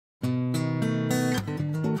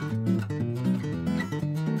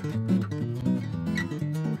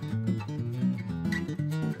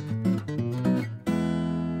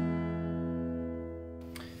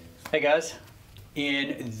Hey guys,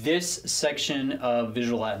 in this section of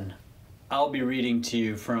Visual Latin, I'll be reading to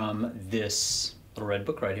you from this little red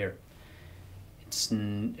book right here.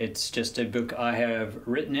 It's just a book I have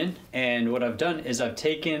written in, and what I've done is I've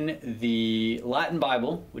taken the Latin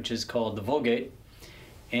Bible, which is called the Vulgate,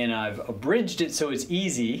 and I've abridged it so it's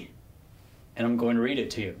easy, and I'm going to read it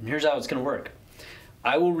to you. And here's how it's going to work.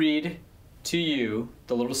 I will read to you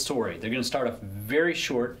the little story. They're going to start off very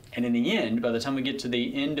short, and in the end, by the time we get to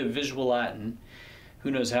the end of Visual Latin, who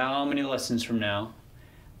knows how many lessons from now,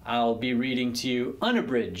 I'll be reading to you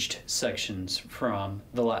unabridged sections from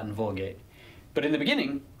the Latin Vulgate. But in the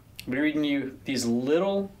beginning, I'll be reading you these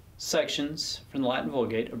little sections from the Latin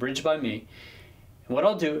Vulgate, abridged by me. And what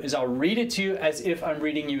I'll do is I'll read it to you as if I'm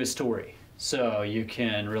reading you a story. So you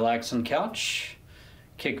can relax on the couch,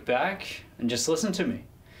 kick back, and just listen to me.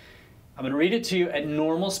 I'm going to read it to you at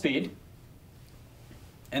normal speed,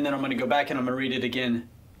 and then I'm going to go back and I'm going to read it again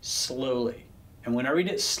slowly. And when I read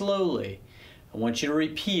it slowly, I want you to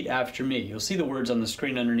repeat after me. You'll see the words on the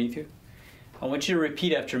screen underneath you. I want you to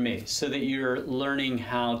repeat after me so that you're learning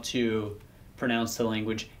how to pronounce the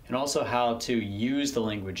language and also how to use the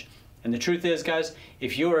language. And the truth is, guys,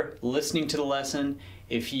 if you're listening to the lesson,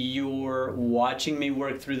 if you're watching me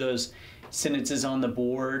work through those sentences on the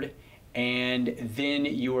board, and then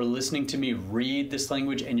you're listening to me read this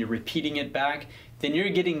language and you're repeating it back, then you're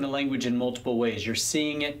getting the language in multiple ways. You're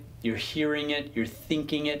seeing it, you're hearing it, you're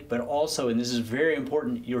thinking it, but also, and this is very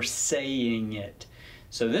important, you're saying it.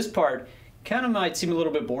 So this part kind of might seem a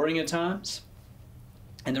little bit boring at times,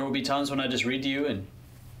 and there will be times when I just read to you and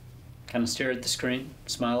kind of stare at the screen,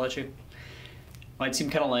 smile at you. Might seem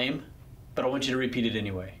kind of lame, but I want you to repeat it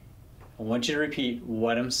anyway. I want you to repeat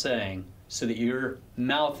what I'm saying so that your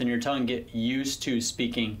mouth and your tongue get used to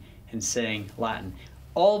speaking and saying Latin.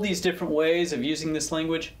 All these different ways of using this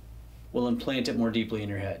language will implant it more deeply in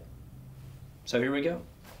your head. So here we go,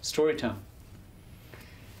 story time.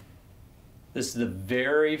 This is the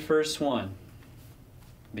very first one,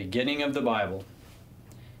 beginning of the Bible.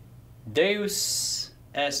 Deus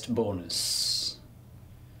est bonus.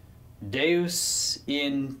 Deus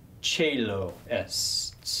in caelo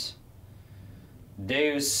est.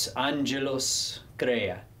 Deus angelos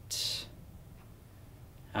creat.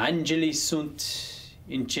 Angeli sunt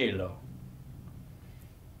in caelo.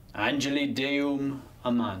 Angeli Deum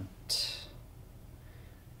amant.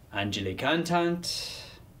 Angeli cantant.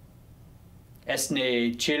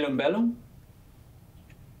 Esne caelum bellum.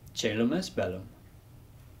 Caelum est bellum.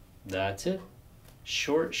 That's it.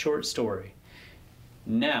 Short story.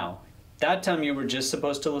 Now, that time you were just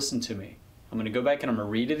supposed to listen to me. I'm going to go back and I'm going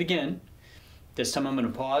to read it again. This time I'm going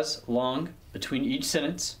to pause long between each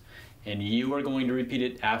sentence, and you are going to repeat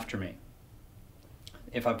it after me.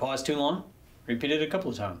 If I pause too long, repeat it a couple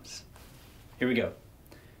of times. Here we go.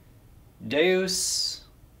 Deus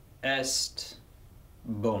est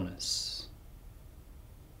bonus.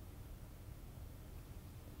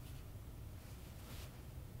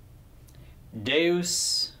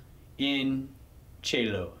 Deus in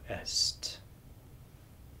caelo est.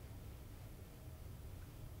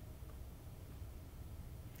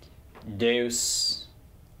 Deus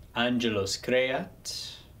angelos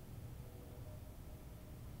creat.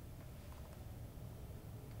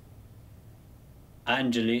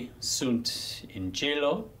 Angeli sunt in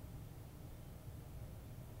caelo.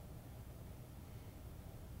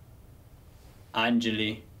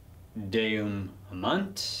 Angeli Deum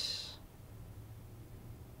amant.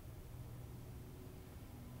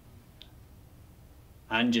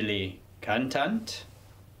 Angeli cantant.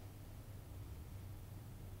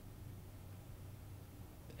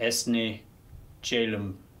 Esne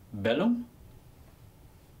caelum bellum.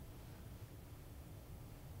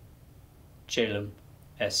 Caelum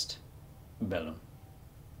est bellum.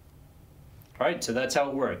 All right, so that's how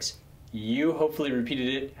it works. You hopefully repeated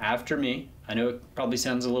it after me. I know it probably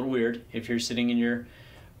sounds a little weird if you're sitting in your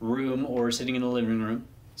room or sitting in the living room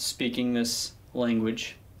speaking this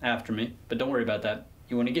language after me, but don't worry about that.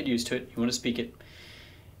 You want to get used to it. You want to speak it.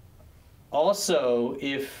 Also,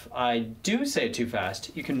 if I do say it too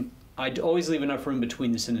fast, I'd always leave enough room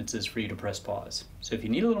between the sentences for you to press pause. So if you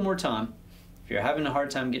need a little more time, if you're having a hard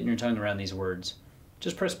time getting your tongue around these words,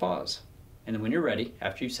 just press pause. And then when you're ready,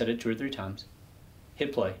 after you've said it 2 or 3 times,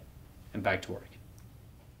 hit play and back to work.